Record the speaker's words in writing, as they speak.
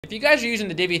If you guys are using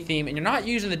the Divi theme and you're not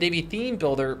using the Divi theme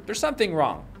builder, there's something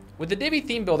wrong. With the Divi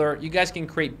theme builder, you guys can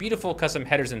create beautiful custom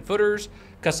headers and footers,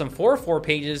 custom 404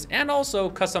 pages, and also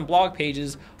custom blog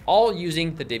pages, all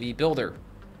using the Divi builder.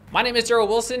 My name is Daryl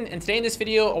Wilson, and today in this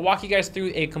video, I'll walk you guys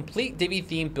through a complete Divi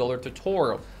theme builder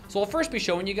tutorial. So I'll first be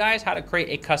showing you guys how to create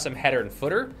a custom header and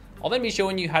footer. I'll then be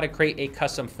showing you how to create a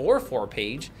custom 404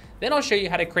 page. Then I'll show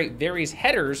you how to create various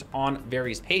headers on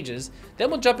various pages. Then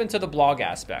we'll jump into the blog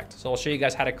aspect. So I'll show you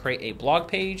guys how to create a blog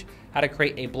page, how to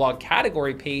create a blog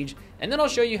category page, and then I'll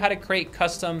show you how to create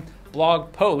custom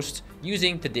blog posts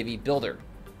using the Divi builder.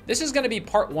 This is going to be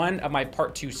part one of my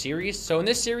part two series. So in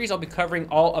this series, I'll be covering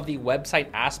all of the website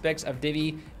aspects of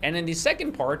Divi. And in the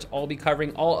second part, I'll be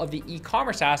covering all of the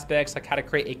e-commerce aspects, like how to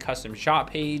create a custom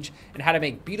shop page and how to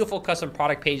make beautiful custom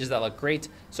product pages that look great.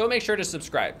 So make sure to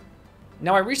subscribe.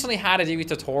 Now, I recently had a Divi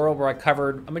tutorial where I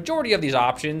covered a majority of these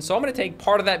options, so I'm going to take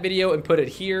part of that video and put it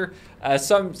here.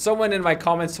 Someone in my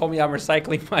comments told me I'm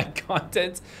recycling my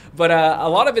content, but a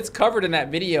lot of it's covered in that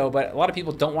video, but a lot of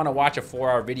people don't want to watch a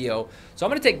 4-hour video. So I'm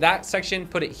going to take that section,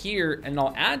 put it here, and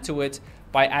I'll add to it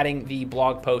by adding the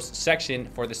blog post section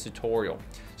for this tutorial.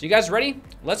 So you guys ready?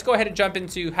 Let's go ahead and jump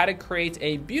into how to create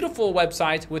a beautiful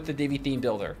website with the Divi theme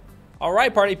builder. All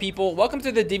right, party people, welcome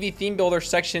to the Divi theme builder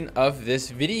section of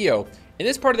this video. In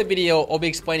this part of the video, I'll be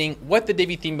explaining what the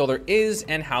Divi theme builder is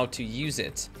and how to use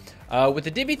it. With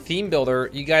the Divi theme builder,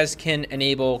 you guys can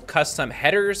enable custom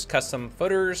headers, custom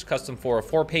footers, custom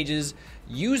 404 pages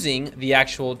using the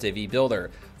actual Divi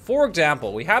builder. For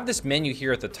example, we have this menu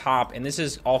here at the top, and this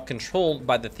is all controlled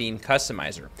by the theme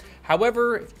customizer.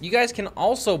 However, you guys can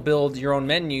also build your own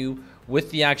menu with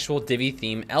the actual Divi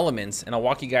theme elements, and I'll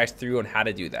walk you guys through on how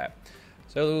to do that.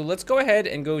 So let's go ahead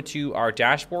and go to our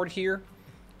dashboard here.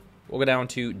 We'll go down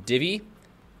to Divi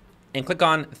and click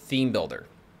on Theme Builder.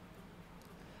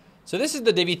 So this is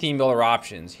the Divi Theme Builder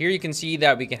options. Here you can see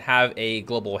that we can have a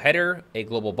global header, a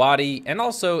global body, and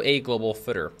also a global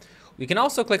footer. We can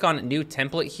also click on New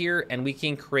Template here, and we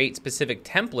can create specific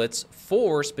templates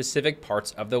for specific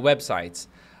parts of the websites.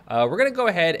 We're going to go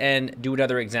ahead and do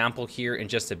another example here in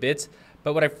just a bit.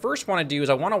 But what I first want to do is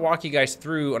I want to walk you guys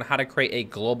through on how to create a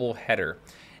global header.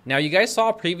 Now, you guys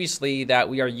saw previously that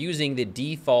we are using the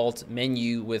default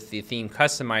menu with the theme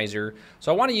customizer.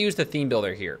 So I want to use the theme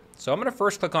builder here. So I'm going to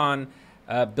first click on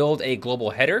build a global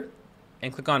header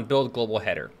and click on build global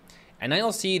header. And now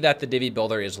you'll see that the Divi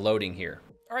builder is loading here.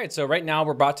 All right, so right now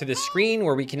we're brought to this screen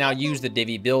where we can now use the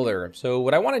Divi builder. So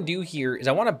what I want to do here is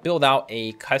I want to build out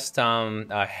a custom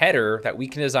header that we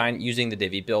can design using the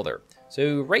Divi builder.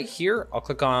 So right here, I'll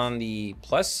click on the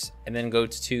plus and then go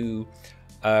to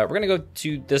we're going to go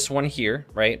to this one here,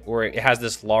 right, where it has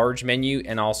this large menu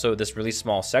and also this really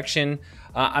small section.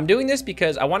 I'm doing this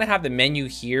because I want to have the menu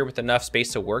here with enough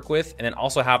space to work with, and then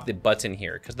also have the button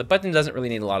here because the button doesn't really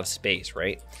need a lot of space,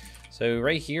 right? So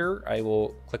right here, I will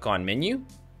click on menu,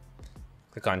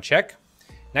 click on check.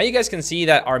 Now you guys can see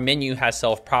that our menu has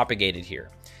self-propagated here.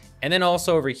 And then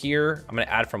also over here, I'm going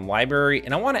to add from library,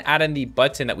 and I want to add in the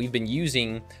button that we've been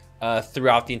using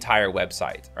throughout the entire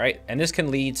website, right? And this can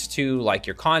lead to like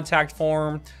your contact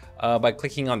form by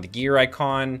clicking on the gear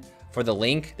icon for the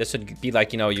link. This would be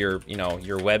like, your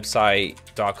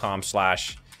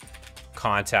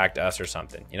website.com/contact us or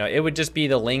something. It would just be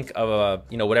the link of a,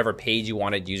 whatever page you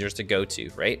wanted users to go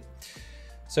to, right?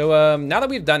 So now that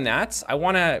we've done that, I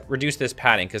want to reduce this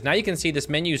padding because now you can see this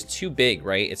menu is too big,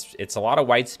 right? It's a lot of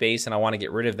white space and I want to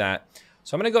get rid of that.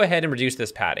 So I'm going to go ahead and reduce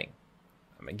this padding.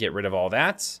 I'm going to get rid of all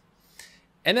that.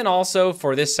 And then also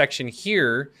for this section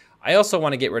here, I also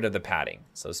want to get rid of the padding.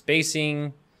 So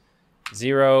spacing,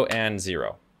 0 and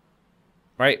 0,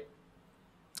 right?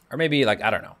 Or maybe like,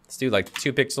 I don't know, let's do like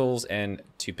 2 pixels and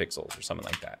 2 pixels or something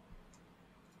like that.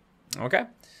 Okay.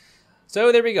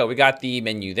 So there we go. We got the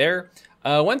menu there.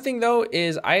 One thing though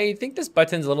is I think this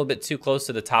button's a little bit too close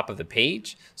to the top of the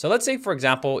page. So let's say, for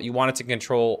example, you wanted to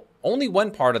control only one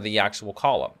part of the actual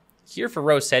column. Here for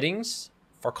row settings,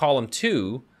 for column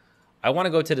 2, I want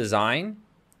to go to design,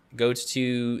 go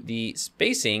to the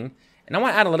spacing, and I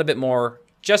want to add a little bit more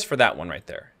just for that one right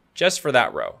there, just for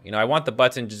that row. I want the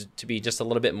button to be just a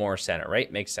little bit more center,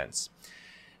 right? Makes sense.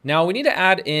 Now we need to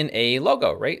add in a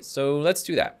logo, right? So let's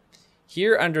do that.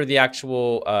 Here under the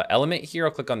actual element here,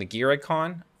 I'll click on the gear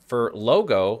icon. For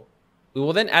logo, we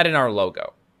will then add in our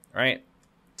logo, right?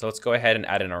 So let's go ahead and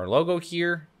add in our logo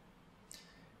here.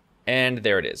 And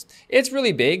there it is. It's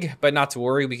really big, but not to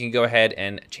worry. We can go ahead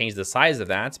and change the size of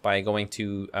that by going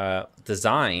to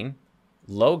design,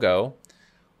 logo.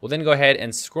 We'll then go ahead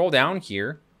and scroll down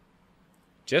here.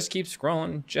 Just keep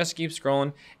scrolling, just keep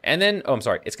scrolling. And then, oh, I'm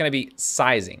sorry, it's going to be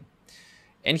sizing.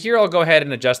 And here I'll go ahead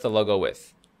and adjust the logo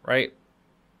width. right?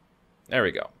 There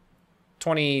we go.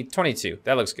 2022.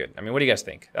 That looks good. I mean, what do you guys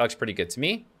think? That looks pretty good to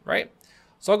me, right?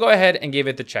 So I'll go ahead and give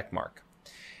it the check mark.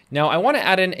 Now I want to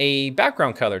add in a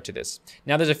background color to this.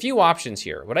 Now there's a few options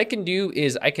here. What I can do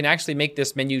is I can actually make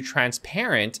this menu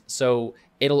transparent so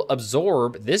it'll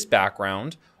absorb this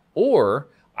background, or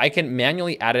I can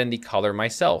manually add in the color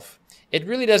myself. It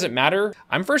really doesn't matter.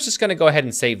 I'm first just going to go ahead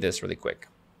and save this really quick.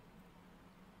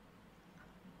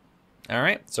 All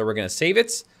right, so we're going to save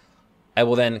it. I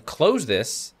will then close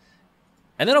this,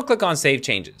 and then I'll click on Save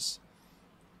Changes.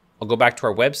 I'll go back to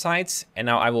our website, and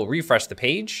now I will refresh the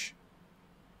page.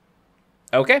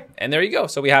 Okay, and there you go.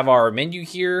 So we have our menu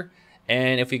here,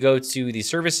 and if we go to the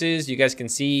services, you guys can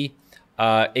see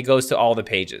it goes to all the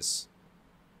pages.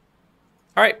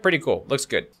 All right, pretty cool. Looks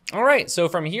good. All right, so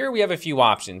from here, we have a few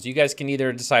options. You guys can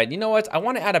either decide, you know what, I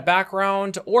want to add a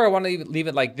background, or I want to leave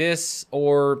it like this,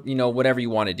 or, you know, whatever you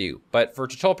want to do. But for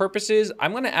tutorial purposes,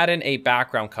 I'm going to add in a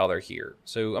background color here.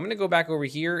 So I'm going to go back over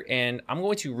here, and I'm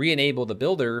going to re-enable the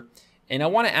builder, and I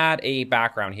want to add a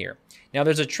background here. Now,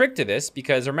 there's a trick to this,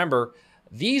 because remember,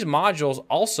 these modules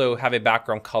also have a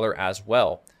background color as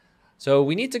well. So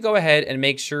we need to go ahead and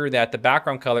make sure that the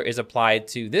background color is applied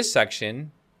to this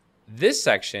section,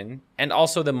 and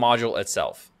also the module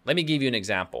itself. Let me give you an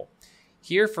example.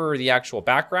 Here for the actual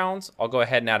backgrounds, I'll go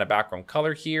ahead and add a background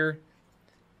color here,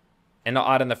 and I'll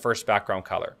add in the first background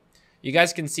color. You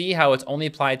guys can see how it's only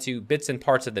applied to bits and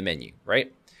parts of the menu,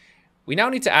 right? We now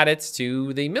need to add it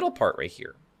to the middle part right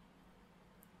here.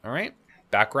 All right,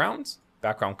 backgrounds,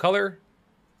 background color,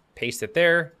 paste it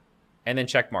there, and then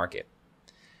check mark it.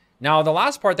 Now, the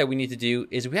last part that we need to do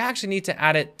is we actually need to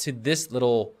add it to this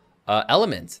little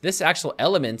element. This actual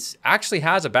element actually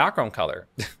has a background color,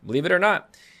 believe it or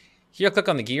not. Here, click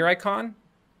on the gear icon,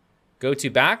 go to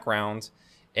background,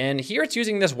 and here it's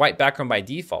using this white background by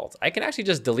default. I can actually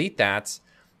just delete that,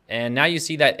 and now you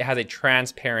see that it has a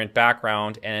transparent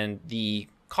background, and the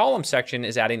column section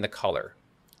is adding the color.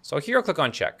 So here I'll click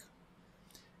on check.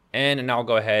 And now I'll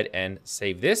go ahead and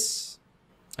save this.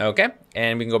 Okay,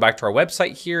 and we can go back to our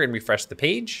website here and refresh the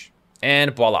page.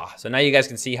 And voila. So now you guys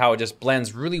can see how it just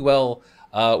blends really well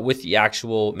with the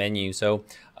actual menu. So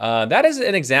that is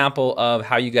an example of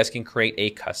how you guys can create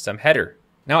a custom header.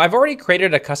 Now I've already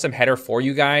created a custom header for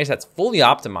you guys that's fully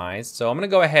optimized. So I'm gonna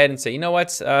go ahead and say, you know what,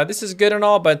 this is good and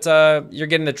all, but you're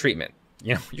getting the treatment.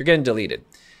 You know, you're getting deleted.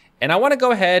 And I wanna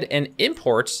go ahead and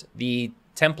import the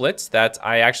templates that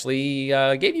I actually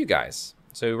gave you guys.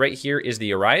 So right here is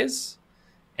the Arias,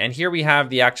 and here we have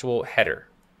the actual header.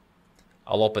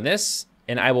 I'll open this,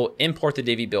 and I will import the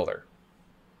Divi builder.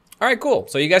 All right, cool.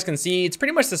 So you guys can see it's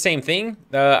pretty much the same thing.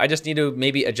 I just need to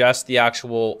maybe adjust the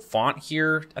actual font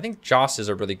here. I think Jost is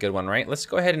a really good one, right? Let's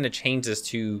go ahead and change this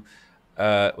to,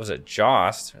 was it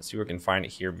Jost? Let's see where we can find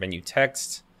it here. Menu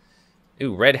text.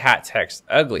 Ooh, red hat text.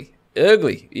 Ugly,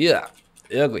 ugly, yeah,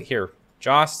 ugly. Here,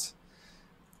 Jost,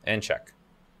 and check.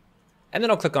 And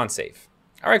then I'll click on save.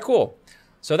 All right, cool.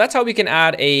 So that's how we can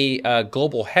add a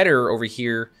global header over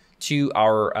here to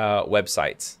our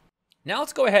website. Now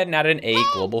let's go ahead and add in a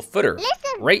global footer.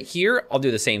 Right here, I'll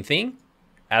do the same thing.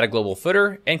 Add a global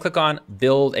footer and click on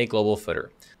build a global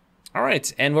footer. All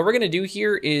right, and what we're gonna do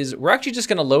here is we're actually just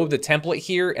gonna load the template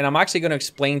here, and I'm actually gonna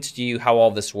explain to you how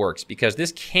all this works, because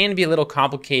this can be a little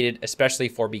complicated, especially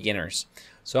for beginners.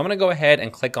 So I'm gonna go ahead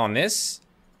and click on this,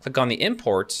 click on the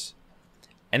import,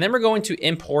 and then we're going to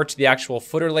import the actual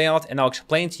footer layout, and I'll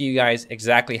explain to you guys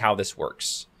exactly how this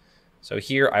works. So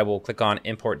here I will click on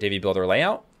import Divi builder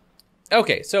layout.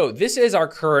 Okay, so this is our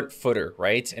current footer,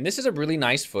 right? And this is a really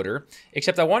nice footer,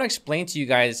 except I want to explain to you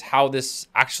guys how this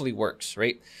actually works,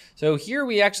 right? So here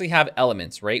we actually have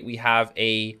elements, right? We have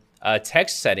a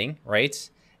text setting, right?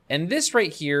 And this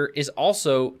right here is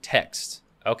also text.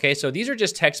 Okay, so these are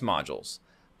just text modules.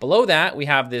 Below that, we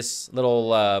have this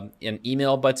little an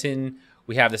email button.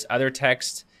 We have this other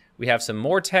text. We have some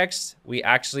more text. We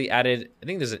actually added, I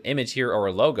think there's an image here or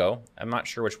a logo. I'm not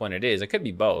sure which one it is. It could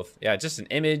be both. Yeah, just an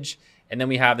image. And then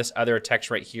we have this other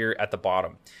text right here at the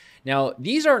bottom. Now,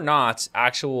 these are not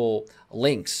actual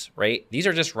links, right? These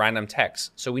are just random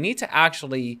text. So we need to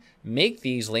actually make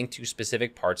these link to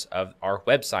specific parts of our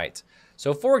website.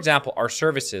 So for example, our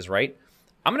services, right?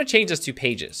 I'm gonna change this to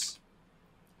pages,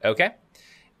 okay?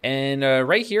 And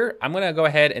right here, I'm gonna go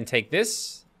ahead and take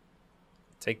this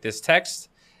text,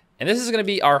 and this is gonna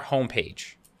be our home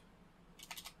page.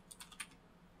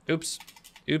 Oops,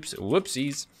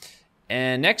 whoopsies.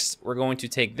 And next, we're going to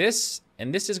take this,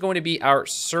 and this is going to be our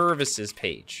services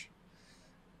page.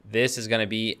 This is gonna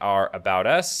be our about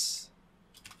us.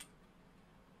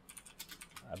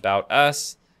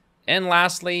 And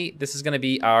lastly, this is gonna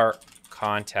be our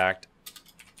contact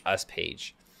Us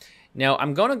page. Now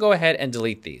I'm going to go ahead and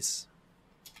delete these.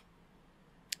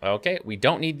 Okay, we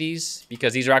don't need these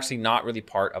because these are actually not really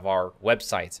part of our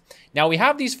website. Now we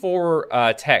have these for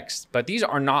text, but these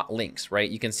are not links, right?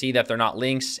 You can see that they're not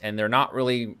links and they're not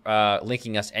really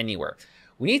linking us anywhere.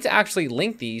 We need to actually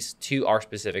link these to our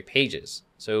specific pages.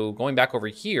 So going back over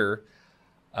here,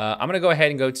 I'm gonna go ahead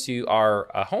and go to our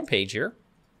home page here,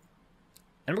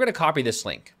 and we're gonna copy this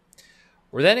link.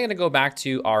 We're then gonna go back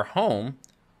to our home,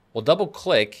 we'll double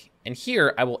click, and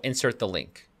here I will insert the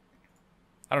link.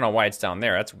 I don't know why it's down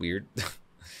there. That's weird.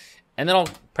 And then I'll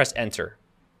press enter.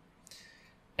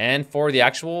 And for the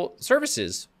actual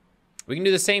services, we can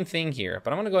do the same thing here,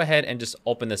 but I'm gonna go ahead and just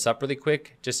open this up really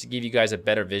quick just to give you guys a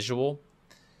better visual.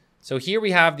 So here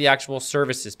we have the actual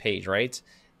services page, right?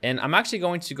 And I'm actually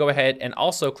going to go ahead and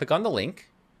also click on the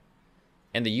link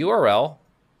and the URL.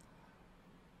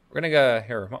 We're gonna go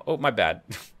here. Oh, my bad.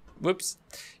 Whoops.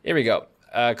 Here we go.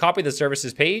 Copy the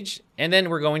services page, and then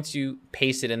we're going to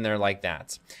paste it in there like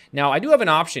that. Now, I do have an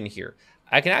option here.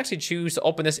 I can actually choose to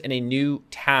open this in a new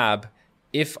tab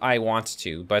if I want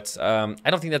to, but I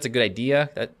don't think that's a good idea.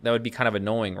 That would be kind of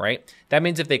annoying, right? That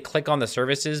means if they click on the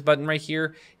services button right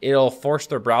here, it'll force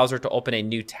their browser to open a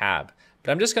new tab.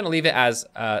 But I'm just going to leave it as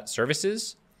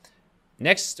services.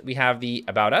 Next, we have the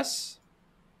About Us.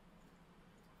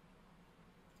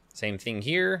 Same thing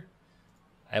here.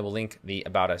 I will link the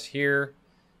About Us here.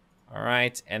 All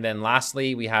right, and then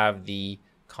lastly, we have the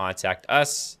Contact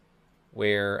Us,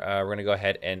 where we're gonna go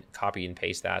ahead and copy and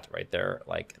paste that right there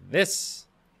like this.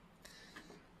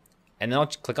 And then I'll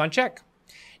click on check.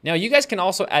 Now you guys can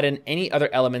also add in any other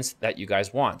elements that you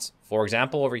guys want. For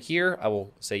example, over here, I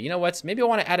will say, you know what, maybe I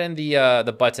wanna add in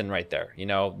the button right there. You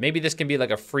know, maybe this can be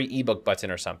like a free ebook button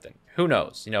or something. Who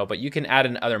knows, you know, but you can add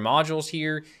in other modules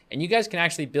here, and you guys can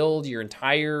actually build your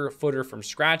entire footer from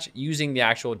scratch using the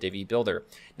actual Divi builder.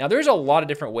 Now there's a lot of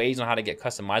different ways on how to get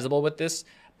customizable with this,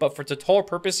 but for tutorial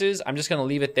purposes, I'm just gonna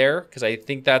leave it there because I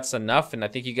think that's enough, and I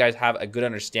think you guys have a good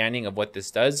understanding of what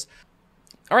this does.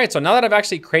 All right, so now that I've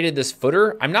actually created this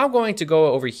footer, I'm now going to go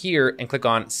over here and click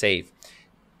on save.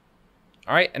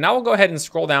 All right, and now we'll go ahead and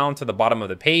scroll down to the bottom of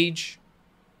the page.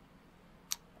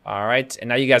 All right, and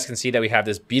now you guys can see that we have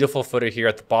this beautiful footer here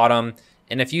at the bottom.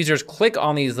 And if users click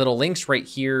on these little links right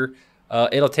here,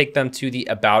 it'll take them to the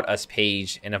About Us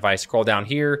page. And if I scroll down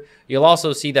here, you'll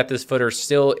also see that this footer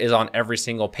still is on every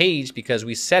single page because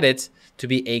we set it to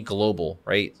be a global,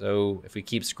 right? So if we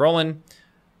keep scrolling,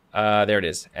 there it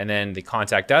is. And then the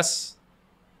Contact Us.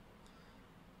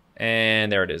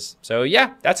 And there it is. So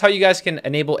yeah, that's how you guys can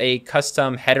enable a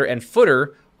custom header and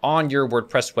footer on your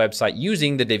WordPress website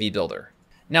using the Divi builder.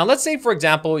 Now, let's say, for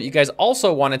example, you guys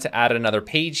also wanted to add another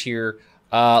page here.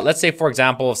 Let's say, for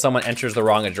example, if someone enters the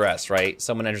wrong address, right?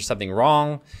 Someone enters something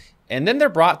wrong, and then they're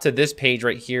brought to this page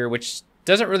right here, which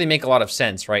doesn't really make a lot of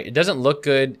sense, right? It doesn't look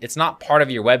good. It's not part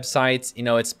of your website. You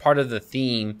know, it's part of the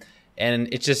theme,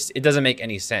 and it doesn't make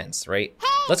any sense, right?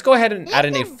 Let's go ahead and add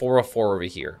in a 404 over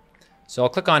here. So I'll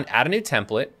click on Add a New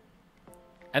Template,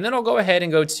 and then I'll go ahead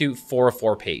and go to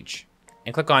 404 page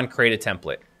and click on Create a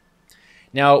Template.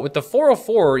 Now with the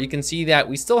 404, you can see that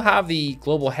we still have the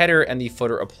global header and the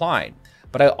footer applied,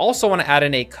 but I also want to add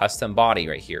in a custom body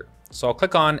right here. So I'll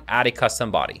click on Add a Custom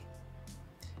Body,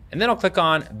 and then I'll click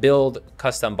on Build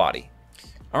Custom Body.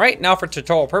 All right, now for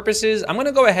tutorial purposes, I'm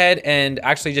gonna go ahead and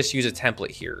actually just use a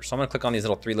template here. So I'm gonna click on these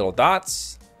three little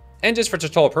dots. And just for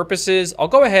tutorial purposes, I'll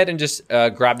go ahead and just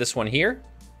grab this one here.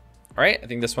 All right, I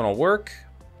think this one will work.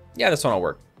 Yeah, this one will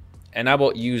work. And I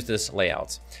will use this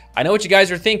layout. I know what you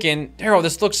guys are thinking, Daryl,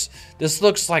 this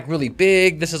looks like really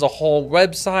big. This is a whole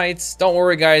website. Don't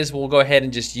worry, guys. We'll go ahead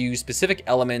and just use specific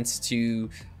elements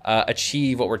to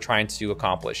achieve what we're trying to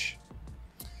accomplish.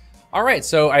 All right,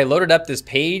 so I loaded up this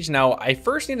page. Now I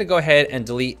first need to go ahead and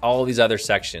delete all these other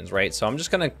sections, right? So I'm just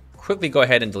gonna quickly go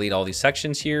ahead and delete all these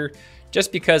sections here,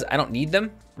 just because I don't need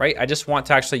them, right? I just want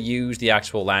to actually use the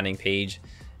actual landing page,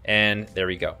 and there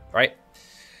we go, right?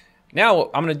 Now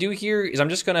what I'm gonna do here is I'm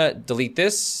just gonna delete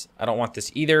this. I don't want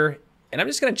this either. And I'm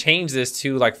just gonna change this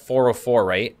to like 404,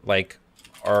 right? Like,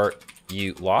 are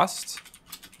you lost?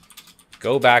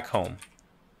 Go back home.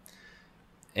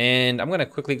 And I'm gonna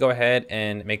quickly go ahead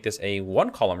and make this a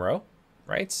 1 column row,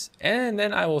 right? And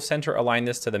then I will center align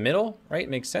this to the middle, right?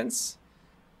 Makes sense.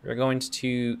 We're going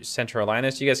to center align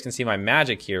this. You guys can see my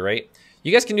magic here, right?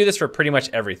 You guys can do this for pretty much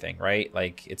everything, right?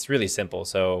 Like, it's really simple.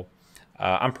 So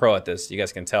I'm pro at this. You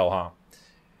guys can tell, huh?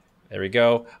 There we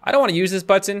go. I don't want to use this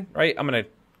button, right? I'm going to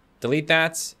delete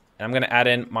that. And I'm going to add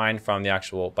in mine from the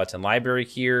actual button library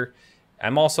here.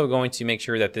 I'm also going to make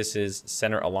sure that this is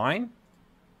center align.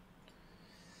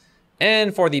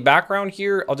 And for the background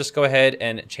here, I'll just go ahead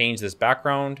and change this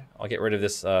background. I'll get rid of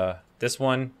this, this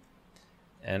one,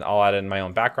 and I'll add in my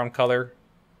own background color.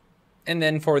 And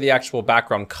then for the actual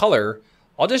background color,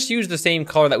 I'll just use the same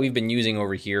color that we've been using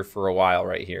over here for a while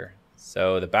right here.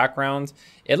 So the background,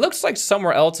 it looks like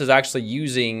somewhere else is actually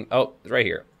using, oh, right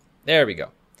here. There we go.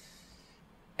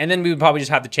 And then we would probably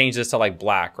just have to change this to like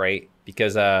black, right?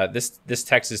 Because this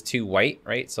text is too white,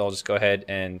 right? So I'll just go ahead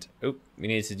and, we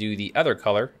need to do the other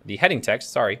color, the heading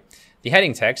text, sorry. The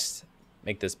heading text,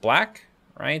 make this black,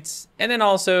 right? And then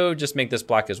also just make this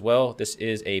black as well. This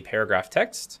is a paragraph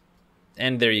text.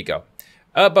 And there you go.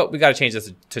 But we got to change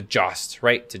this to Jost,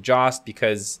 right? To Jost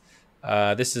because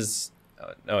this is,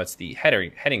 no, it's the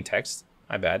heading text.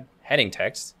 My bad. Heading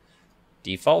text.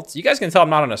 Default. You guys can tell I'm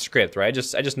not on a script, right?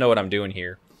 I just know what I'm doing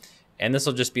here. And this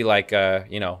will just be like,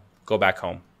 you know, go back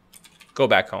home. Go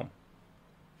back home.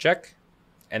 Check.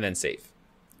 And then save.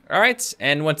 All right.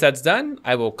 And once that's done,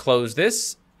 I will close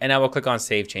this and I will click on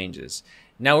Save Changes.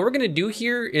 Now, what we're going to do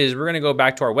here is we're going to go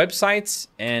back to our website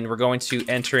and we're going to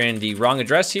enter in the wrong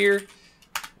address here.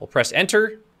 We'll press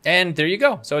enter and there you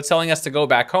go. So it's telling us to go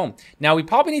back home. Now, we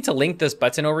probably need to link this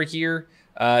button over here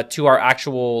to our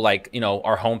actual, like, you know,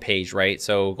 our home page, right?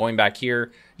 So going back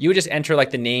here, you would just enter like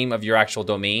the name of your actual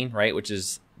domain, right? Which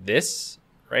is this,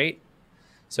 right?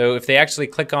 So if they actually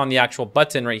click on the actual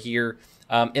button right here,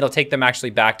 it'll take them actually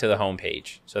back to the home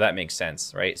page. So that makes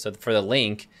sense, right? So for the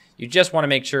link, you just want to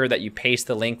make sure that you paste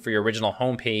the link for your original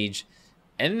home page,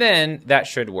 and then that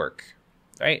should work,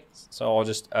 right? So I'll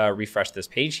just refresh this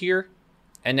page here.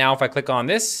 And now if I click on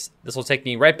this, this will take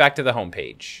me right back to the home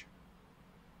page.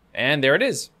 And there it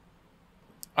is.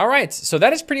 All right, so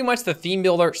that is pretty much the theme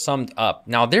builder summed up.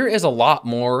 Now there is a lot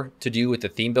more to do with the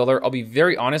theme builder. I'll be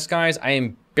very honest, guys. I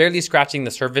am barely scratching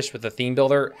the surface with the theme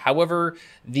builder. However,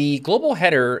 the global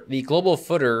header, the global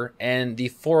footer, and the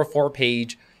 404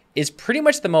 page is pretty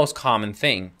much the most common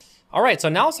thing. All right, so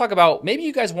now let's talk about maybe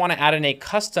you guys want to add in a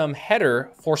custom header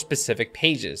for specific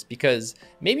pages because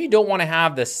maybe you don't want to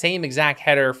have the same exact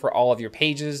header for all of your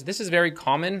pages. This is very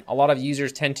common. A lot of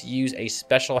users tend to use a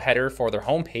special header for their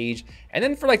home page. And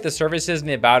then for like the services and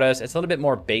the about us, it's a little bit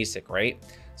more basic, right?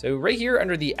 So right here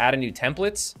under the add a new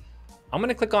templates, I'm going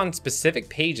to click on specific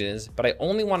pages, but I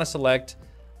only want to select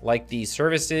like the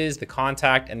services, the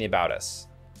contact, and the about us.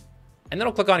 And then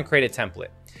I'll click on create a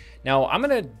template. Now I'm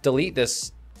going to delete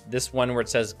this one where it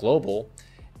says global.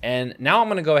 And now I'm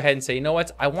going to go ahead and say, you know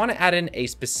what? I want to add in a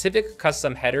specific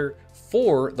custom header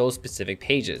for those specific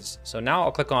pages. So now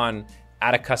I'll click on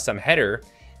add a custom header.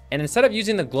 And instead of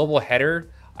using the global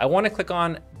header, I want to click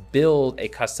on build a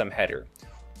custom header.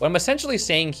 What I'm essentially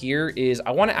saying here is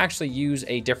I want to actually use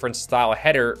a different style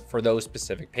header for those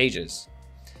specific pages.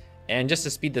 And just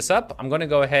to speed this up, I'm going to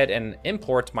go ahead and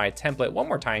import my template one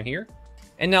more time here.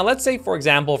 And now let's say, for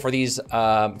example, for these,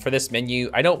 for this menu,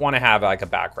 I don't want to have like a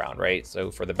background, right? So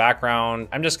for the background,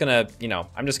 I'm just gonna, you know,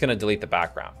 I'm just gonna delete the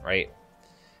background, right?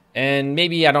 And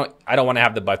maybe I don't want to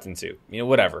have the button too, you know,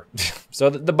 whatever. So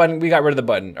the button, we got rid of the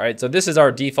button, all right? So this is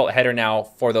our default header now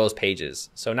for those pages.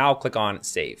 So now I'll click on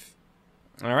save.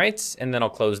 All right, and then I'll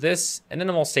close this, and then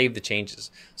we'll save the changes.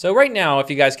 So right now, if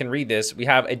you guys can read this, we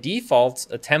have a default,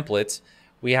 a template.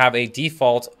 We have a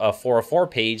default 404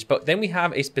 page, but then we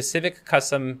have a specific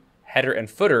custom header and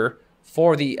footer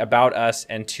for the About Us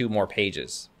and 2 more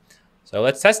pages. So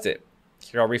let's test it.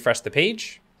 Here, I'll refresh the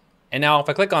page. And now if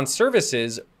I click on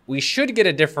services, we should get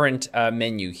a different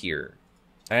menu here.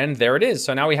 And there it is.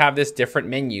 So now we have this different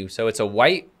menu. So it's a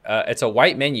white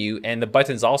menu and the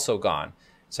button's also gone.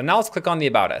 So now let's click on the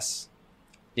About Us.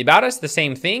 The About Us, the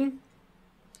same thing.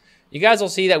 You guys will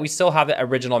see that we still have the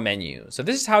original menu. So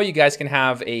this is how you guys can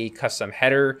have a custom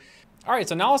header. All right,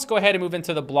 so now let's go ahead and move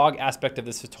into the blog aspect of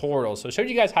this tutorial. So I showed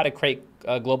you guys how to create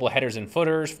global headers and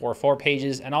footers for 4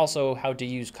 pages, and also how to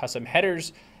use custom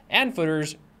headers and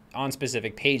footers on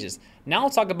specific pages. Now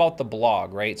let's talk about the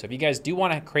blog, right? So if you guys do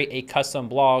want to create a custom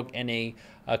blog and a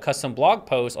custom blog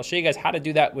post, I'll show you guys how to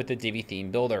do that with the Divi theme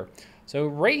builder. So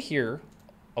right here,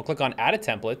 I'll click on add a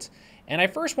template. And I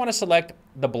first want to select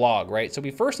the blog, right? So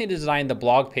we first need to design the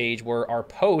blog page where our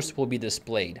post will be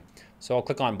displayed. So I'll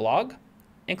click on blog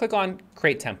and click on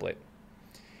create template.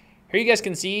 Here you guys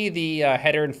can see the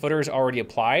header and footer is already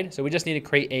applied. So we just need to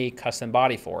create a custom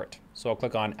body for it. So I'll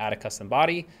click on add a custom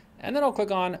body, and then I'll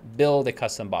click on build a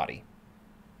custom body.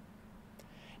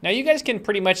 Now you guys can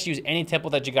pretty much use any template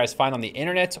that you guys find on the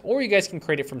internet, or you guys can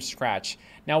create it from scratch.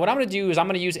 Now what I'm gonna do is I'm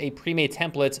gonna use a pre-made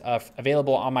template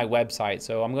available on my website.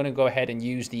 So I'm gonna go ahead and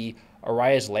use the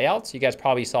Arias layouts. You guys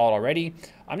probably saw it already.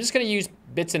 I'm just gonna use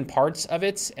bits and parts of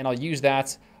it, and I'll use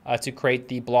that to create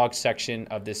the blog section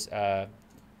of this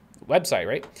website,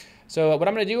 right? So what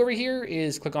I'm going to do over here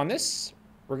is click on this.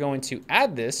 We're going to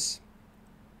add this,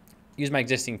 use my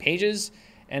existing pages.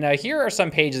 And here are some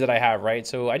pages that I have, right?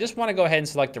 So I just want to go ahead and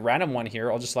select the random one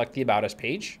here. I'll just select the About Us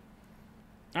page.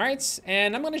 All right,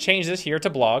 and I'm going to change this here to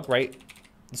blog, right?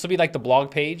 This will be like the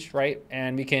blog page, right?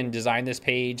 And we can design this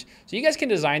page. So you guys can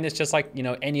design this just like, you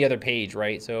know, any other page,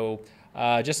 right? So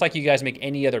just like you guys make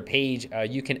any other page,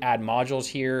 you can add modules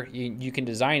here. You can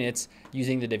design it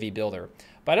using the Divi builder.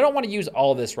 But I don't want to use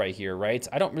all of this right here, right?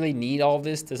 I don't really need all of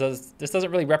this. This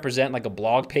doesn't really represent like a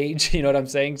blog page, you know what I'm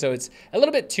saying? So it's a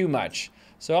little bit too much.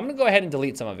 So I'm going to go ahead and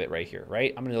delete some of it right here,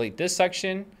 right? I'm going to delete this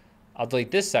section. I'll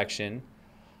delete this section.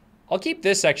 I'll keep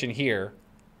this section here.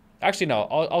 Actually, no,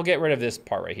 I'll get rid of this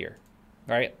part right here.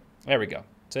 All right, there we go.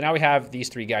 So now we have these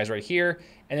three guys right here.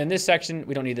 And then this section,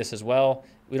 we don't need this as well.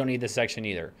 We don't need this section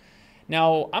either.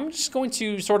 Now, I'm just going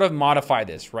to sort of modify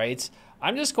this, right?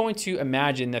 I'm just going to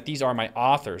imagine that these are my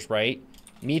authors, right?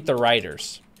 Meet the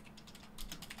writers.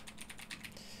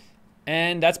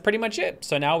 And that's pretty much it.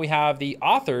 So now we have the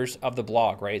authors of the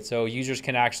blog, right? So users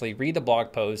can actually read the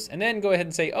blog post and then go ahead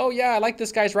and say, oh yeah, I like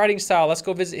this guy's writing style. Let's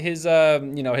go visit his,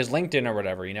 you know, his LinkedIn or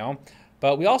whatever, you know.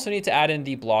 But we also need to add in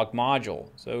the blog module.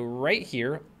 So right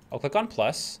here, I'll click on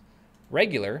plus,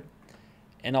 regular,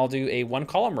 and I'll do a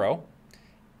 1-column row.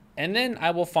 And then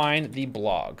I will find the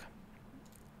blog.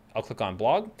 I'll click on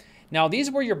blog. Now these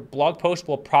are where your blog post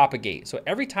will propagate. So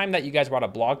every time that you guys write a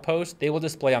blog post, they will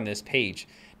display on this page.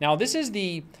 Now this is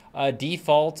the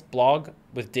default blog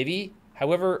with Divi.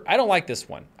 However, I don't like this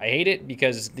one. I hate it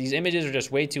because these images are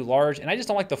just way too large and I just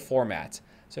don't like the format.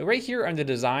 So right here under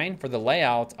design for the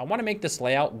layout, I want to make this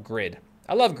layout grid.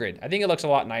 I love grid. I think it looks a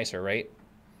lot nicer, right?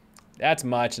 That's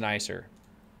much nicer.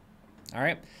 All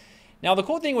right. Now the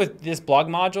cool thing with this blog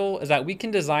module is that we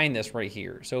can design this right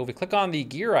here. So if we click on the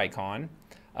gear icon,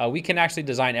 we can actually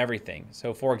design everything.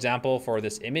 So for example, for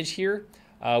this image here,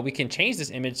 we can change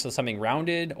this image to something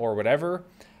rounded or whatever.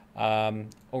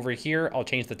 Over here, I'll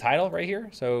change the title right here.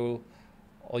 So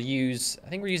I'll use, I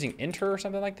think we're using enter or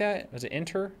something like that. Was it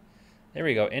enter? There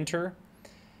we go, enter.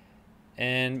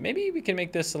 And maybe we can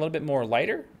make this a little bit more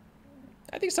lighter.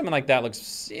 I think something like that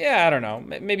looks, yeah, I don't know,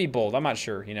 maybe bold. I'm not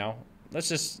sure, you know. Let's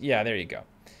just, yeah, there you go.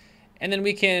 And then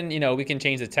we can, you know, we can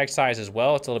change the text size as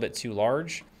well. It's a little bit too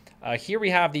large. Here we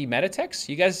have the meta text.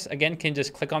 You guys, again, can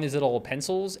just click on these little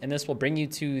pencils and this will bring you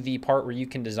to the part where you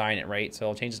can design it, right? So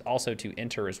I'll change this also to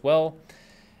enter as well.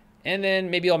 And then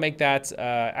maybe I'll make that,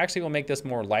 actually we'll make this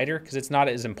more lighter because it's not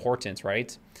as important,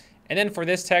 right? And then for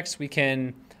this text, we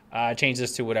can change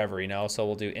this to whatever, you know, so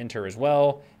we'll do enter as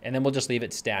well. And then we'll just leave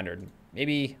it standard.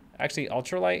 Maybe actually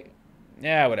ultralight.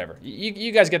 Yeah, whatever.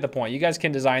 You guys get the point. You guys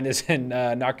can design this and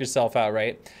knock yourself out,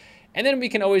 right? And then we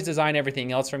can always design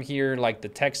everything else from here, like the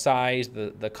text size,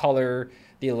 the color,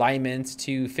 the alignment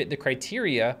to fit the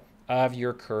criteria of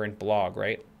your current blog,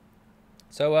 right?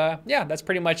 So yeah, that's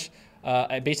pretty much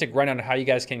a basic rundown on how you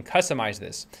guys can customize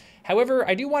this. However,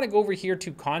 I do want to go over here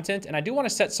to content and I do want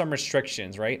to set some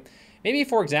restrictions, right? Maybe,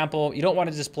 for example, you don't want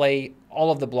to display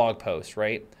all of the blog posts,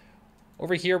 right?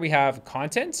 Over here we have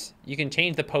content. You can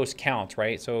change the post count,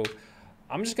 right? So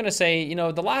I'm just gonna say, you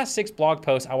know, the last 6 blog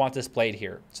posts I want displayed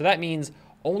here. So that means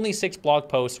only 6 blog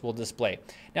posts will display.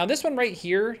 Now this one right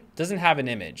here doesn't have an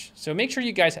image. So make sure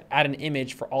you guys add an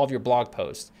image for all of your blog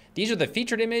posts. These are the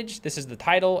featured image, this is the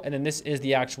title, and then this is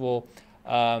the actual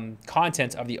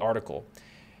content of the article.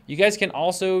 You guys can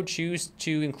also choose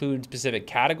to include specific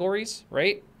categories,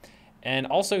 right? And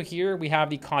also here we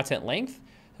have the content length.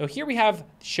 So here we have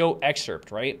show excerpt,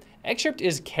 right? Excerpt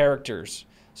is characters.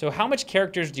 So how much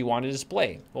characters do you want to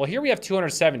display? Well, here we have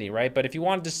 270, right? But if you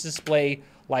want to just display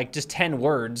like just 10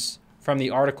 words from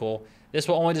the article, this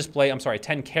will only display,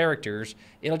 10 characters.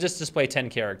 It'll just display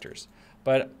 10 characters.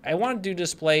 But I want to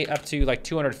display up to like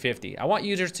 250. I want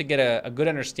users to get a good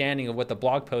understanding of what the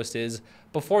blog post is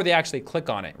before they actually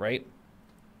click on it, right?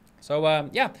 So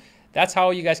yeah, that's how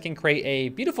you guys can create a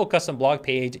beautiful custom blog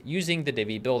page using the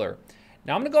Divi builder.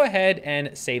 Now I'm gonna go ahead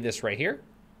and save this right here.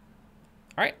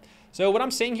 All right, so what I'm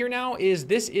saying here now is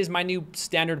this is my new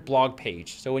standard blog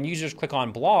page. So when users click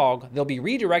on blog, they'll be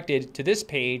redirected to this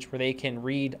page where they can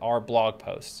read our blog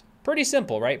posts. Pretty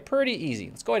simple, right? Pretty easy.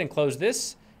 Let's go ahead and close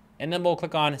this and then we'll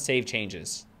click on Save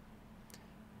Changes.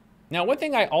 Now, one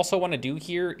thing I also want to do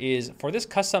here is for this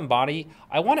custom body,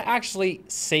 I want to actually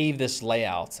save this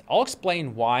layout. I'll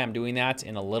explain why I'm doing that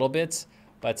in a little bit,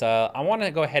 but I want to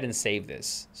go ahead and save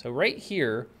this. So right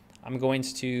here, I'm going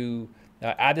to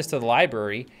add this to the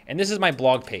library, and this is my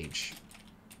blog page.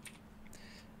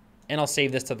 And I'll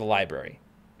save this to the library.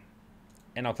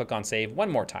 And I'll click on Save one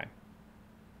more time.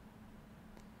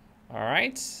 All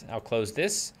right, I'll close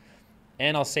this.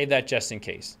 And I'll save that just in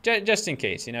case. Just in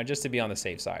case, you know, just to be on the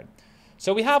safe side.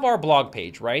 So we have our blog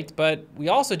page, right? But we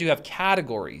also do have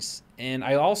categories. And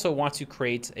I also want to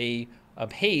create a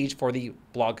page for the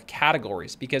blog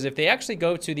categories, because if they actually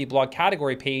go to the blog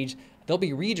category page, they'll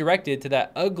be redirected to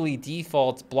that ugly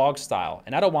default blog style.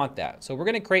 And I don't want that. So we're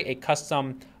going to create a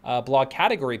custom blog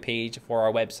category page for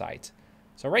our website.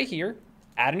 So right here,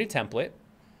 add a new template.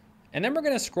 And then we're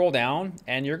going to scroll down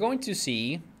and you're going to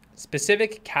see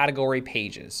specific category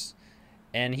pages.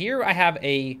 And here I have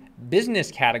a business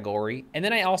category, and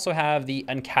then I also have the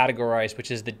uncategorized,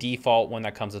 which is the default one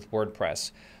that comes with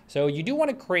WordPress. So you do want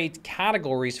to create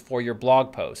categories for your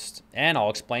blog posts, and I'll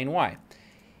explain why.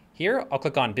 Here, I'll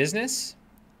click on business,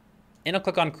 and I'll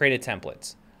click on create a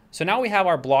template. So now we have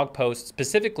our blog post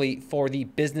specifically for the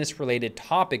business related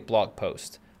topic blog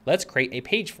post. Let's create a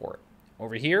page for it.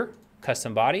 Over here,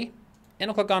 custom body, and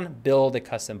I'll click on build a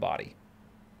custom body.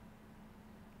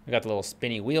 We got the little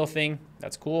spinny wheel thing.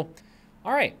 That's cool.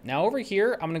 All right, now over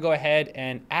here, I'm gonna go ahead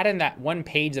and add in that one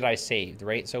page that I saved,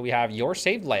 right? So we have your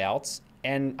saved layouts,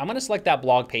 and I'm gonna select that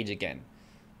blog page again.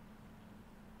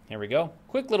 Here we go.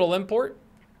 Quick little import,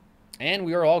 and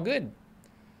we are all good.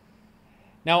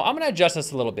 Now I'm gonna adjust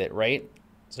this a little bit, right?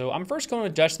 So I'm first going to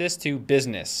adjust this to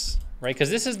business, right? Because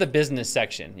this is the business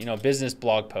section, you know, business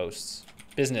blog posts,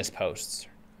 business posts.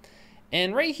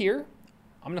 And right here,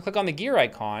 I'm gonna click on the gear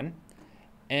icon,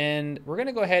 and we're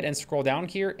gonna go ahead and scroll down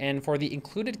here, and for the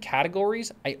included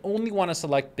categories, I only wanna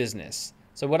select business.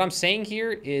 So what I'm saying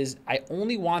here is I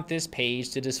only want this page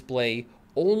to display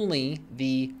only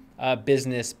the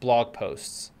business blog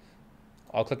posts.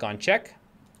 I'll click on check,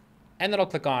 and then I'll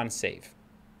click on save.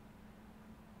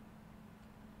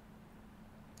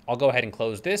 I'll go ahead and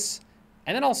close this,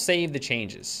 and then I'll save the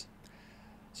changes.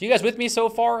 So you guys with me so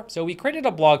far? So we created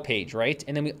a blog page, right?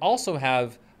 And then we also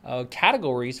have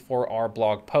categories for our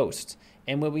blog posts.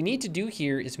 And what we need to do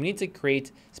here is we need to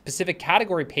create specific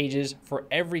category pages for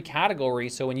every category.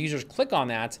 So when users click on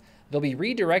that, they'll be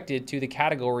redirected to the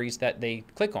categories that they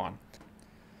click on.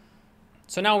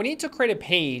 So now we need to create a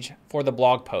page for the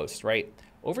blog post, right?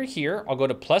 Over here, I'll go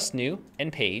to plus new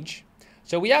and page.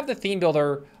 So we have the theme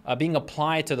builder being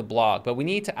applied to the blog, but we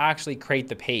need to actually create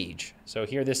the page. So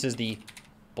here, this is the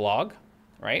blog,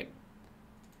 right?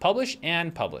 Publish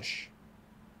and publish.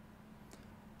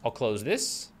 I'll close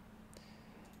this.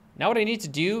 Now what I need to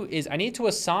do is I need to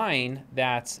assign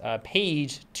that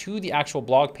page to the actual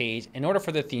blog page in order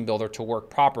for the theme builder to work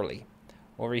properly.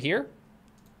 Over here,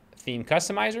 theme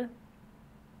customizer.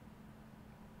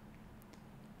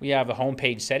 We have the home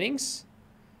page settings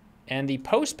and the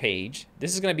post page.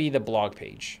 This is going to be the blog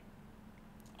page.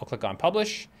 I'll click on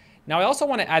publish. Now I also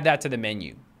want to add that to the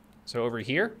menu. So over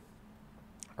here,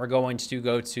 we're going to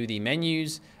go to the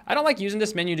menus. I don't like using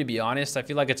this menu, to be honest. I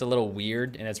feel like it's a little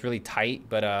weird and it's really tight,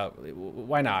 but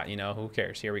why not? You know, who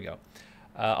cares? Here we go.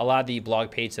 I'll add the blog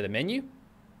page to the menu,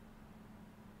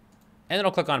 and then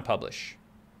I'll click on publish.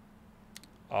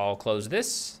 I'll close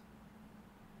this.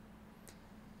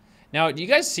 Now, do you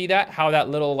guys see that, how that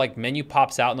little like menu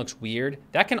pops out and looks weird?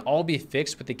 That can all be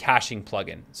fixed with the caching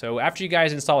plugin. So after you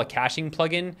guys install a caching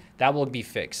plugin, that will be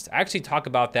fixed. I actually talk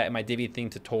about that in my Divi theme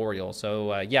tutorial.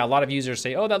 So yeah, a lot of users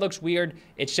say, oh, that looks weird.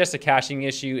 It's just a caching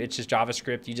issue. It's just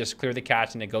JavaScript. You just clear the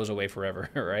cache and it goes away forever,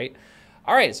 right?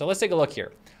 All right, so let's take a look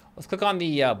here. Let's click on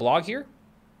the blog here.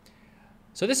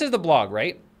 So this is the blog,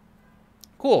 right?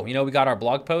 Cool, you know, we got our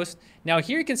blog post. Now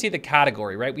here you can see the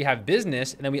category, right? We have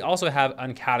business, and then we also have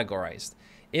uncategorized.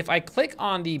 If I click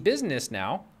on the business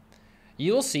now,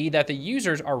 you'll see that the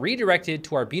users are redirected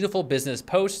to our beautiful business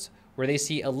posts, where they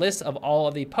see a list of all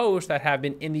of the posts that have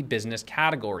been in the business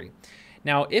category.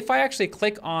 Now, if I actually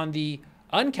click on the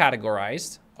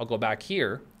uncategorized, I'll go back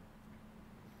here.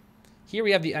 Here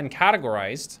we have the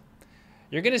uncategorized.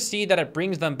 You're gonna see that it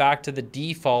brings them back to the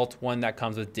default one that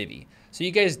comes with Divi. So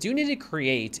you guys do need to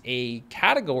create a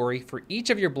category for each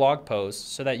of your blog posts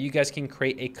so that you guys can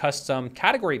create a custom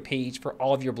category page for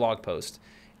all of your blog posts.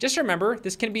 Just remember,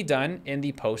 this can be done in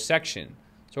the post section.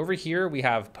 So over here we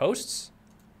have posts,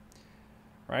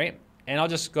 right? And I'll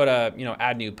just go to, you know,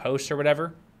 add new posts or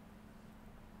whatever.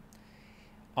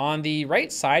 On the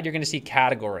right side, you're gonna see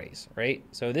categories, right?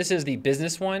 So this is the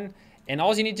business one. And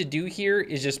all you need to do here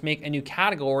is just make a new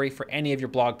category for any of your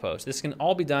blog posts. This can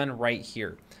all be done right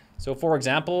here. So for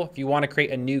example, if you want to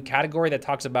create a new category that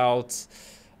talks about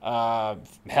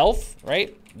health,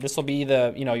 right? This will be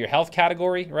the, you know, your health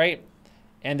category, right?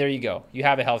 And there you go. You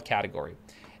have a health category.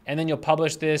 And then you'll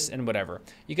publish this and whatever.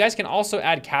 You guys can also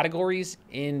add categories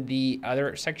in the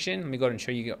other section. Let me go ahead and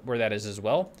show you where that is as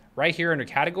well. Right here under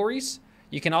categories,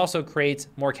 you can also create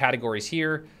more categories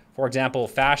here. For example,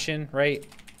 fashion, right?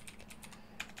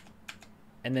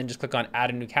 and then just click on add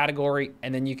a new category,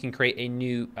 and then you can create a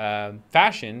new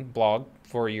fashion blog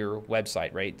for your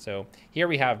website, right? So here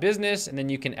we have business, and then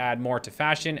you can add more to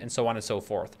fashion and so on and so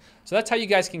forth. So that's how you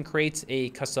guys can create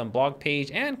a custom blog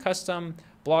page and custom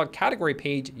blog category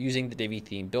page using the Divi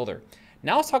theme builder.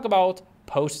 Now let's talk about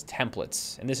post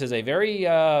templates. And this is a very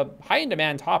high in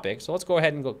demand topic. So let's go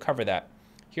ahead and go cover that.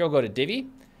 Here I'll go to Divi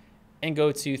and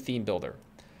go to theme builder.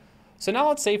 So now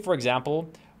let's say, for example,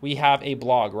 we have a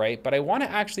blog, right? But I want to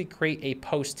actually create a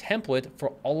post template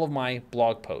for all of my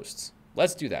blog posts.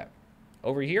 Let's do that.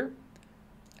 Over here,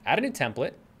 add a new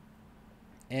template,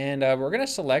 and we're going to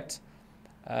select,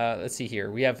 let's see here,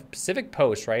 we have specific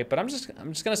posts, right? But I'm just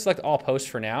going to select all posts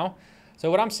for now. So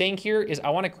what I'm saying here is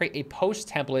I want to create a post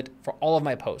template for all of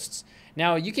my posts.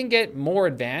 Now you can get more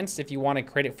advanced if you want to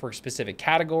create it for specific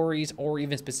categories or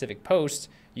even specific posts,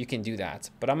 you can do that.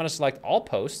 But I'm going to select all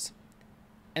posts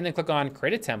and then click on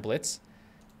create a templates,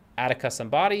 add a custom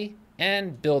body,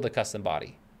 and build a custom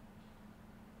body.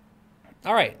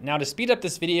 All right, now to speed up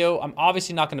this video, I'm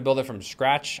obviously not gonna build it from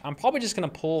scratch. I'm probably just gonna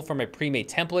pull from my pre-made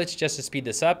templates just to speed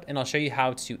this up, and I'll show you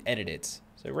how to edit it.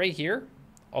 So right here,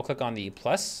 I'll click on the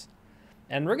plus,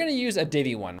 and we're gonna use a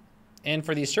Divi one. And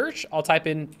for the search, I'll type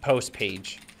in post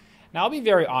page. Now I'll be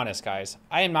very honest, guys.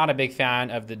 I am not a big fan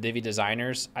of the Divi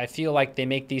designers. I feel like they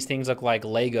make these things look like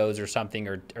Legos or something,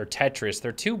 or Tetris.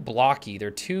 They're too blocky, they're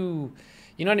too,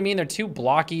 you know what I mean? They're too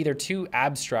blocky, they're too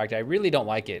abstract. I really don't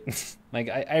like it. Like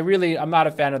I'm not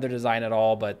a fan of their design at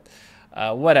all, but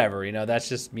whatever, you know, that's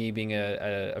just me being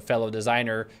a fellow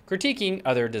designer critiquing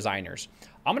other designers.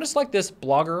 I'm gonna select this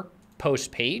blogger post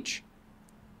page,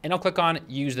 and I'll click on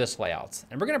use this layout.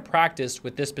 And we're gonna practice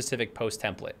with this specific post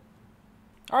template.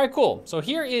 All right, cool. So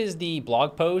here is the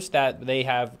blog post that they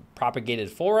have propagated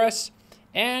for us.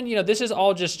 And, you know, this is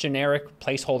all just generic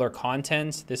placeholder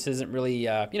content. This isn't really, you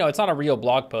know, it's not a real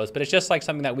blog post, but it's just like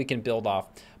something that we can build off.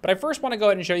 But I first want to go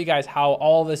ahead and show you guys how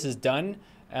all this is done.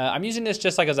 I'm using this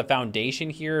just like as a foundation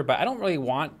here, but I don't really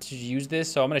want to use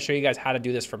this. So I'm going to show you guys how to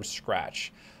do this from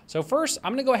scratch. So first,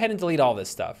 I'm going to go ahead and delete all this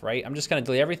stuff, right? I'm just going to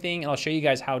delete everything, and I'll show you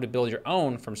guys how to build your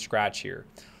own from scratch here.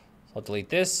 So I'll delete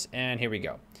this, and here we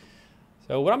go.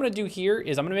 So what I'm going to do here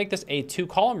is I'm going to make this a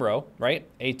 2-column row, right?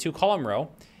 A 2-column row.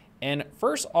 And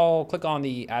first I'll click on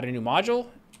the add a new module,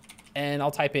 and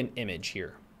I'll type in image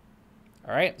here.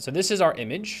 All right, so this is our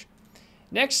image.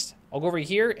 Next, I'll go over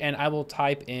here and I will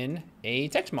type in a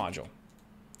text module.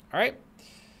 All right,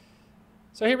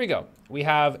 so here we go. We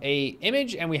have a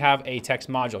image and we have a text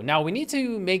module. Now we need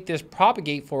to make this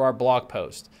propagate for our blog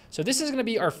post. So this is gonna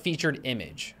be our featured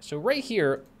image. So right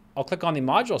here, I'll click on the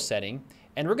module setting,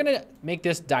 and we're gonna make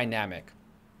this dynamic.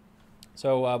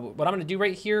 So what I'm gonna do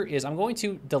right here is I'm going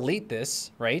to delete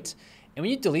this, right? And when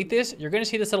you delete this, you're gonna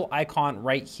see this little icon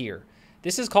right here.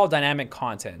 This is called dynamic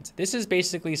content. This is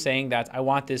basically saying that I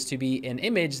want this to be an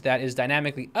image that is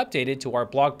dynamically updated to our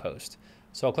blog post.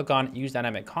 So I'll click on use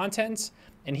dynamic contents,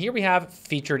 and here we have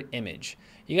featured image.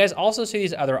 You guys also see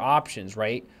these other options,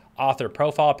 right? Author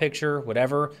profile picture,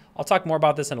 whatever. I'll talk more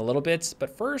about this in a little bit,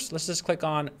 but first let's just click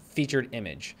on featured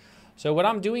image. So what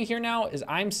I'm doing here now is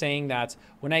I'm saying that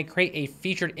when I create a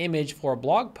featured image for a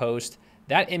blog post,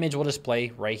 that image will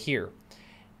display right here.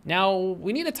 Now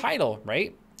we need a title,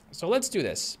 right? So let's do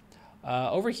this.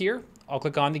 Over here, I'll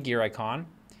click on the gear icon,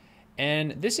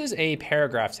 and this is a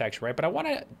paragraph text, right? But I want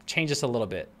to change this a little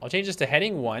bit. I'll change this to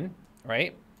heading 1,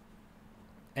 right?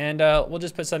 And we'll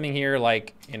just put something here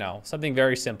like, you know, something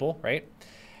very simple, right?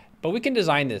 But we can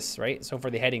design this, right? So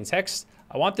for the heading text,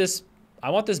 I want this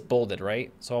bolded,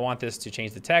 right? So I want this to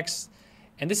change the text,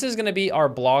 and this is going to be our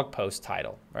blog post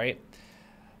title, right?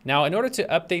 Now, in order to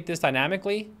update this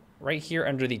dynamically, right here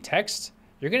under the text,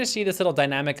 you're going to see this little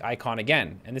dynamic icon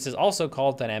again, and this is also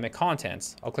called dynamic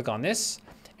contents. I'll click on this,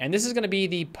 and this is going to be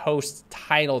the post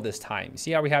title this time.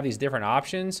 See how we have these different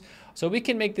options? So we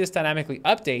can make this dynamically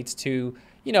update to,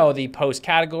 you know, the post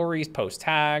categories, post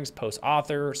tags, post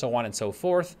author, so on and so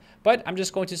forth. But I'm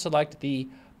just going to select the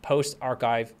post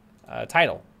archive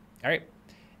title. All right,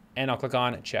 and I'll click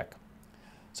on check.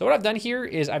 So what I've done here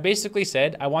is I basically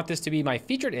said I want this to be my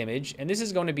featured image, and this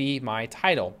is going to be my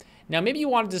title. Now maybe you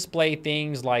want to display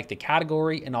things like the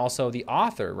category and also the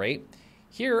author, right?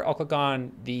 Here I'll click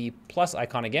on the plus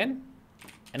icon again,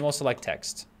 and we'll select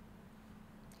text.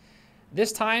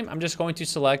 This time I'm just going to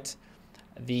select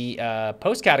the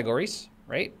post categories,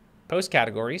 right? Post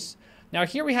categories. Now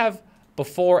here we have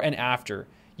before and after.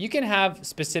 You can have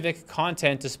specific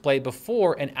content displayed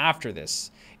before and after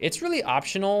this. It's really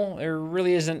optional. There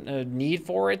really isn't a need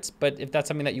for it, but if that's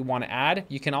something that you want to add,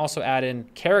 you can also add in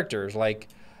characters like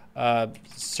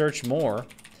search more.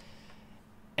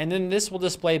 And then this will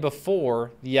display before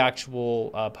the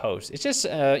actual post. It's just,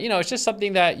 it's just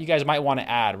something that you guys might want to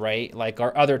add, right? Like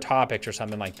our other topics or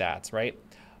something like that, right?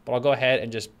 But I'll go ahead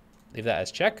and just leave that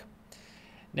as check.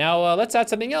 Now let's add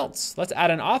something else. Let's add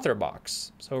an author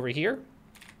box. So over here,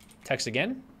 text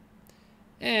again,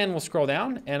 and we'll scroll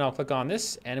down and I'll click on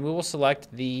this and we will select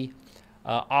the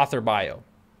author bio.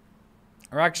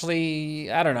 Or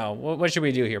actually, I don't know, what should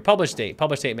we do here? Publish date.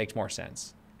 Publish date makes more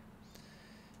sense.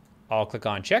 I'll click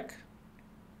on check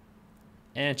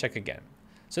and check again.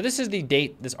 So this is the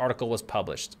date this article was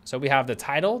published. So we have the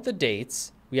title, the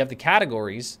dates, we have the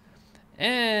categories,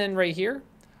 and right here,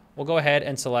 we'll go ahead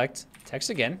and select text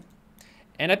again.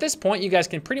 And at this point, you guys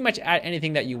can pretty much add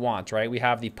anything that you want, right? We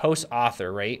have the post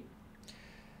author, right?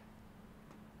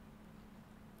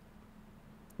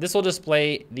 This will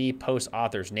display the post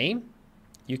author's name.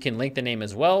 You can link the name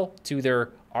as well to their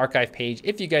archive page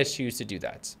if you guys choose to do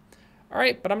that. All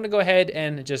right, but I'm gonna go ahead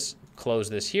and just close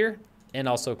this here and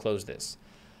also close this.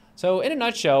 So in a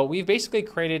nutshell, we've basically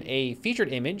created a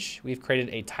featured image. We've created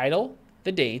a title,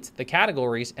 the date, the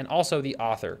categories, and also the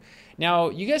author. Now,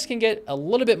 you guys can get a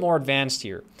little bit more advanced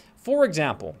here. For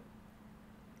example,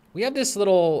 we have this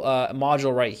little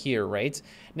module right here, right?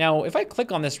 Now, if I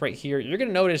click on this right here, you're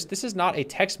gonna notice this is not a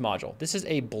text module. This is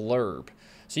a blurb.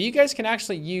 So you guys can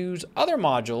actually use other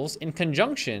modules in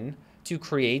conjunction to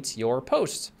create your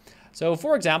posts. So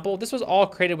for example, this was all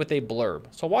created with a blurb.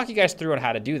 So I'll walk you guys through on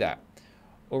how to do that.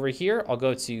 Over here, I'll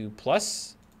go to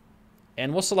plus,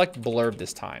 and we'll select blurb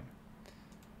this time,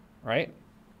 right?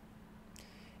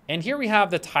 And here we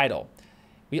have the title.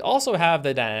 We also have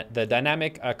the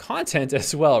dynamic content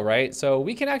as well, right? So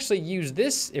we can actually use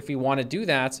this if we want to do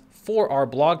that for our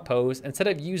blog post instead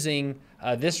of using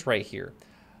this right here.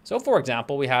 So for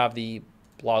example, we have the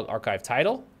blog archive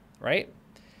title, right?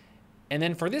 And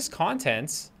then for this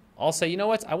content, I'll say, you know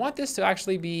what? I want this to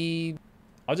actually be,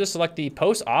 I'll just select the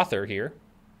post author here.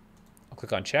 I'll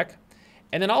click on check.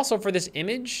 And then also for this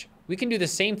image, we can do the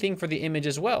same thing for the image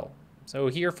as well. So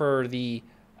here for the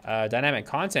dynamic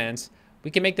content,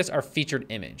 we can make this our featured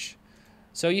image.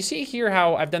 So you see here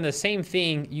how I've done the same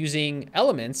thing using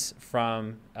elements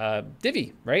from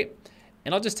Divi, right?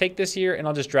 And I'll just take this here and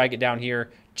I'll just drag it down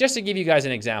here just to give you guys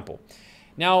an example.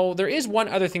 Now, there is one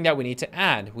other thing that we need to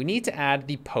add. We need to add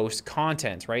the post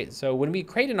content, right? So when we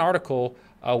create an article,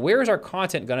 where is our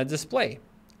content gonna display?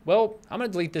 Well, I'm gonna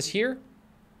delete this here,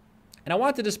 and I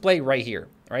want it to display right here,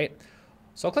 right?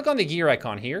 So I'll click on the gear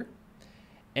icon here,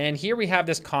 and here we have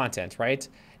this content, right?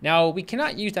 Now, we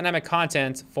cannot use dynamic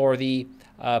content for the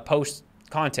post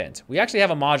content. We actually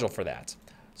have a module for that.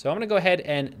 So I'm gonna go ahead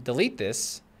and delete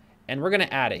this, and we're gonna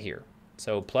add it here.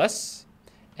 So plus,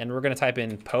 and we're gonna type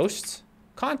in post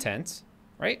content,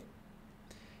 right?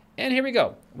 And here we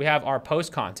go. We have our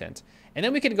post content. And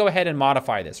then we can go ahead and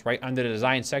modify this, right? Under the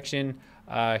design section,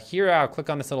 here I'll click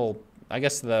on this little, I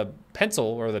guess the pencil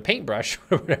or the paintbrush,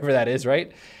 or whatever that is,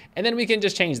 right? And then we can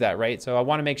just change that, right? So I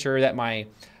wanna make sure that my,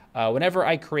 whenever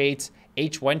I create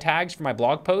H1 tags for my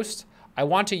blog post, I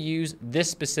want to use this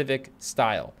specific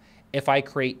style. If I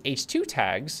create H2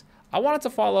 tags, I want it to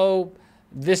follow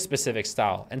this specific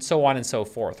style, and so on and so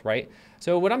forth, right?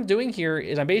 So what I'm doing here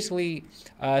is I'm basically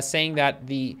saying that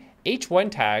the H1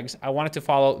 tags, I want it to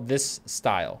follow this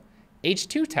style.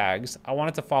 H2 tags, I want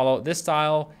it to follow this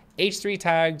style. H3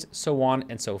 tags, so on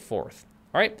and so forth.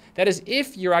 All right, that is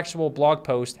if your actual blog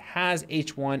post has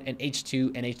H1 and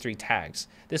H2 and H3 tags.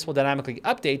 This will dynamically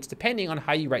update depending on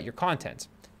how you write your content.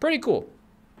 Pretty cool.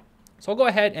 So I'll go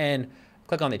ahead and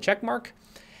click on the check mark,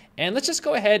 and let's just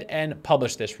go ahead and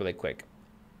publish this really quick.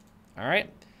 All right,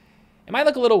 it might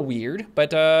look a little weird,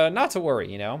 but not to worry,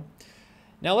 you know.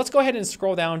 Now let's go ahead and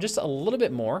scroll down just a little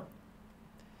bit more.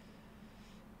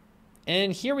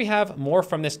 And here we have more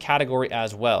from this category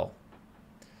as well.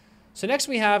 So next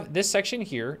we have this section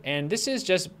here, and this is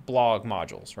just blog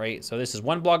modules, right? So this is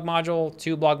one blog module,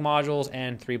 two blog modules,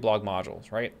 and three blog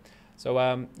modules, right?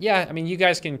 So yeah, I mean, you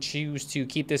guys can choose to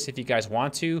keep this if you guys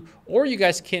want to, or you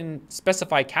guys can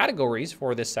specify categories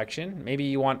for this section. Maybe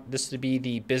you want this to be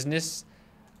the business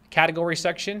category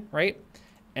section, right?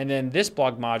 And then this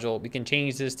blog module, we can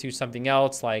change this to something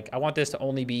else. Like I want this to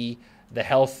only be the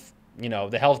health, you know,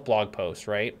 the health blog post,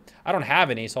 right? I don't have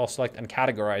any, so I'll select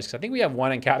uncategorized because I think we have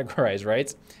one uncategorized,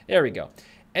 right? There we go.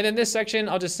 And then this section,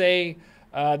 I'll just say,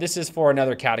 this is for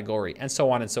another category, and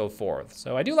so on and so forth.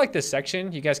 So I do like this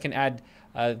section. You guys can add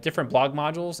different blog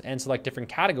modules and select different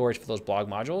categories for those blog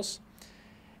modules.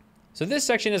 So this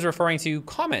section is referring to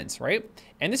comments, right?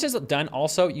 And this is done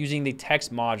also using the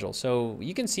text module. So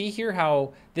you can see here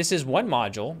how this is one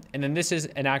module, and then this is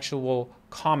an actual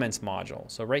comments module.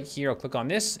 So right here, I'll click on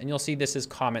this and you'll see this is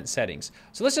comment settings.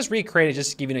 So let's just recreate it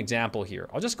just to give you an example here.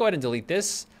 I'll just go ahead and delete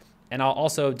this, and I'll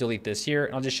also delete this here,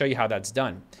 and I'll just show you how that's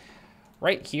done.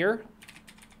 Right here,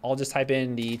 I'll just type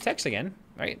in the text again,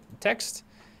 right? Text.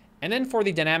 And then for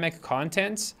the dynamic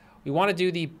contents, we want to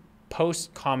do the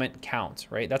post comment count,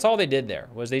 right? That's all they did there,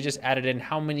 was they just added in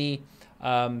how many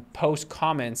post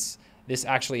comments this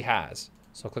actually has.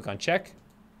 So click on check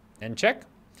and check.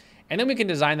 And then we can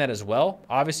design that as well.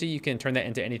 Obviously, you can turn that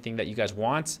into anything that you guys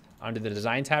want under the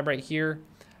design tab right here.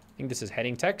 I think this is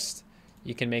heading text.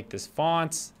 You can make this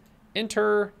font,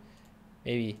 enter,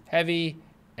 maybe heavy,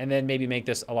 and then maybe make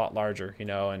this a lot larger,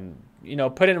 and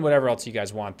put in whatever else you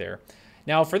guys want there.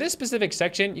 Now for this specific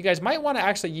section, you guys might want to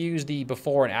actually use the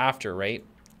before and after, right?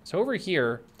 So over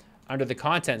here, under the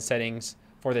content settings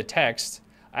for the text,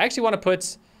 I actually want to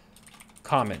put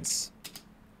comments.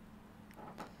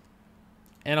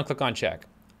 And I'll click on check.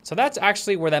 So that's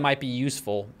actually where that might be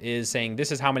useful, is saying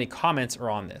this is how many comments are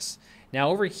on this.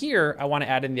 Now over here, I want to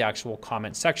add in the actual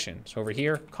comment section. So over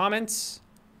here, comments,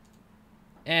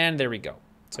 and there we go.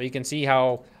 So you can see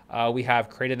how we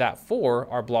have created that for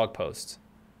our blog post.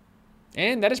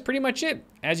 And that is pretty much it.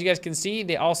 As you guys can see,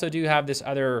 they also do have this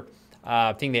other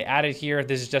thing they added here.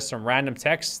 This is just some random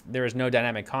text. There is no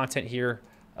dynamic content here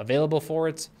available for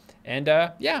it. And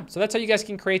yeah, so that's how you guys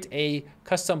can create a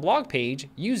custom blog page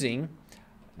using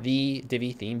the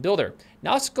Divi theme builder.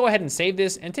 Now let's go ahead and save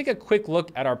this and take a quick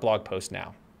look at our blog post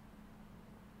now.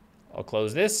 I'll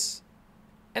close this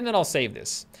and then I'll save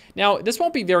this. Now this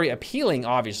won't be very appealing,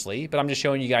 obviously, but I'm just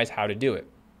showing you guys how to do it.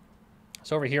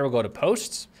 So over here, we'll go to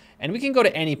posts, and we can go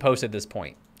to any post at this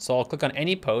point. So I'll click on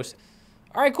any post.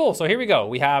 All right, cool. So here we go.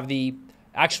 We have the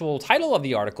actual title of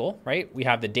the article, right? We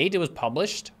have the date it was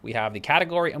published, we have the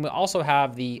category, and we also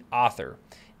have the author.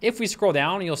 If we scroll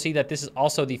down, you'll see that this is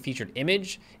also the featured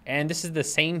image, and this is the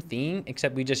same theme,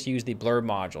 except we just use the blurb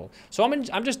module. So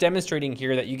I'm just demonstrating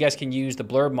here that you guys can use the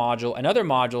blurb module and other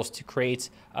modules to create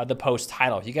the post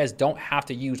title. You guys don't have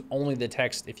to use only the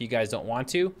text if you guys don't want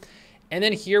to. And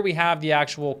then here we have the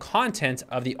actual content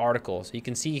of the article. So you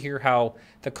can see here how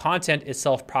the content is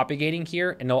self-propagating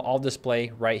here, and it'll all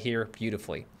display right here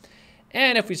beautifully.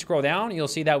 And if we scroll down, you'll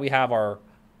see that we have our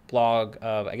blog,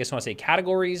 I guess I want to say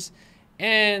categories.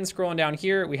 And scrolling down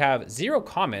here, we have 0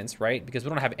 comments, right? Because we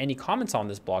don't have any comments on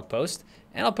this blog post.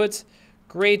 And I'll put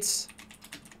great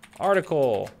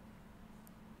article.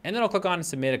 And then I'll click on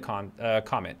submit a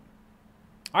comment.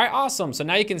 All right, awesome. So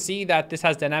now you can see that this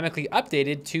has dynamically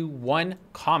updated to 1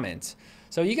 comment.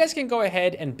 So you guys can go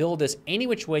ahead and build this any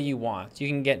which way you want. You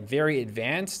can get very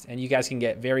advanced, and you guys can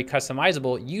get very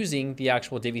customizable using the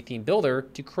actual Divi theme builder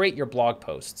to create your blog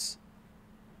posts.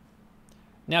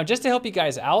 Now, just to help you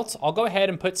guys out, I'll go ahead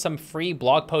and put some free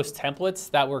blog post templates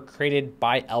that were created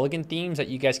by Elegant Themes that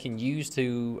you guys can use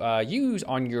to use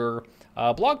on your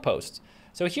blog posts.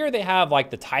 So here they have like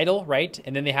the title, right?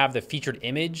 And then they have the featured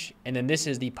image, and then this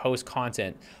is the post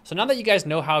content. So now that you guys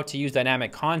know how to use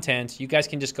dynamic content, you guys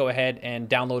can just go ahead and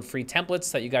download free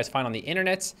templates that you guys find on the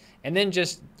internet, and then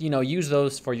just, use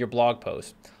those for your blog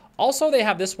post. Also, they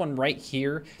have this one right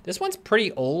here. This one's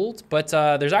pretty old, but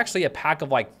there's actually a pack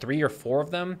of like 3 or 4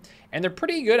 of them, and they're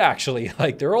pretty good actually.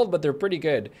 Like they're old, but they're pretty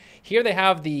good. Here they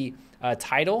have the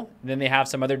title, and then they have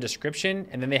some other description,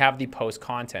 and then they have the post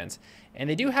content. And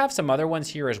they do have some other ones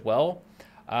here as well.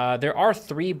 There are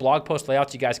 3 blog post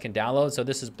layouts you guys can download. So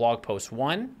this is blog post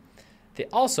 1. They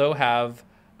also have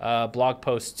blog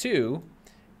post 2.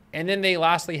 And then they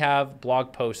lastly have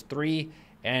blog post 3.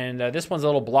 And this one's a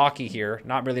little blocky here.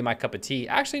 Not really my cup of tea.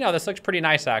 Actually, no, this looks pretty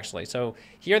nice actually. So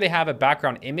here they have a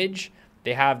background image.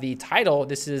 They have the title.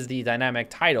 This is the dynamic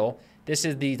title. This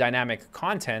is the dynamic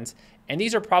content. And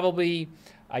these are probably,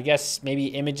 I guess, maybe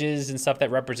images and stuff that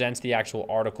represents the actual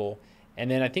article. And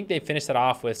then I think they finished it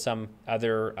off with some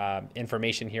other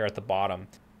information here at the bottom.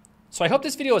 So I hope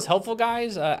this video was helpful,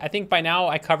 guys. I think by now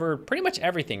I covered pretty much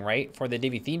everything, right? For the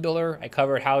Divi theme builder, I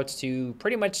covered how to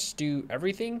pretty much do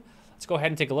everything. Let's go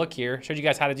ahead and take a look here. Showed you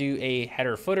guys how to do a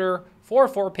header footer for a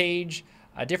 4-page,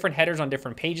 different headers on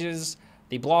different pages,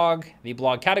 the blog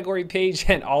category page,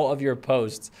 and all of your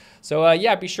posts. So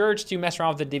yeah, be sure to mess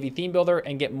around with the Divi theme builder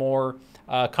and get more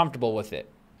comfortable with it.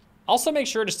 Also, make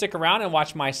sure to stick around and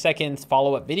watch my second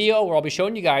follow-up video where I'll be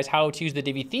showing you guys how to use the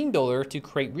Divi theme builder to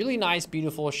create really nice,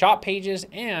 beautiful shop pages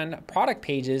and product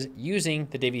pages using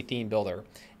the Divi theme builder.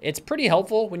 It's pretty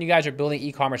helpful when you guys are building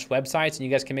e-commerce websites, and you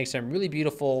guys can make some really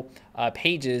beautiful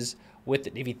pages with the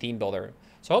Divi theme builder.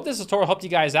 So I hope this tutorial helped you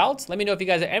guys out. Let me know if you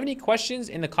guys have any questions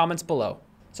in the comments below.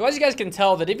 So as you guys can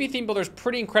tell, the Divi theme builder is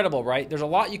pretty incredible, right? There's a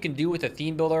lot you can do with a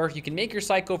theme builder. You can make your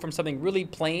site go from something really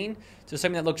plain to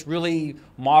something that looks really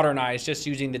modernized just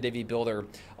using the Divi builder.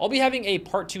 I'll be having a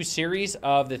part 2 series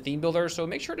of the theme builder, so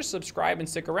make sure to subscribe and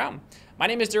stick around. My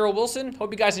name is Daryl Wilson.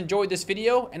 Hope you guys enjoyed this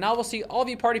video, and I will see all of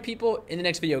you party people in the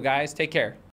next video, guys. Take care.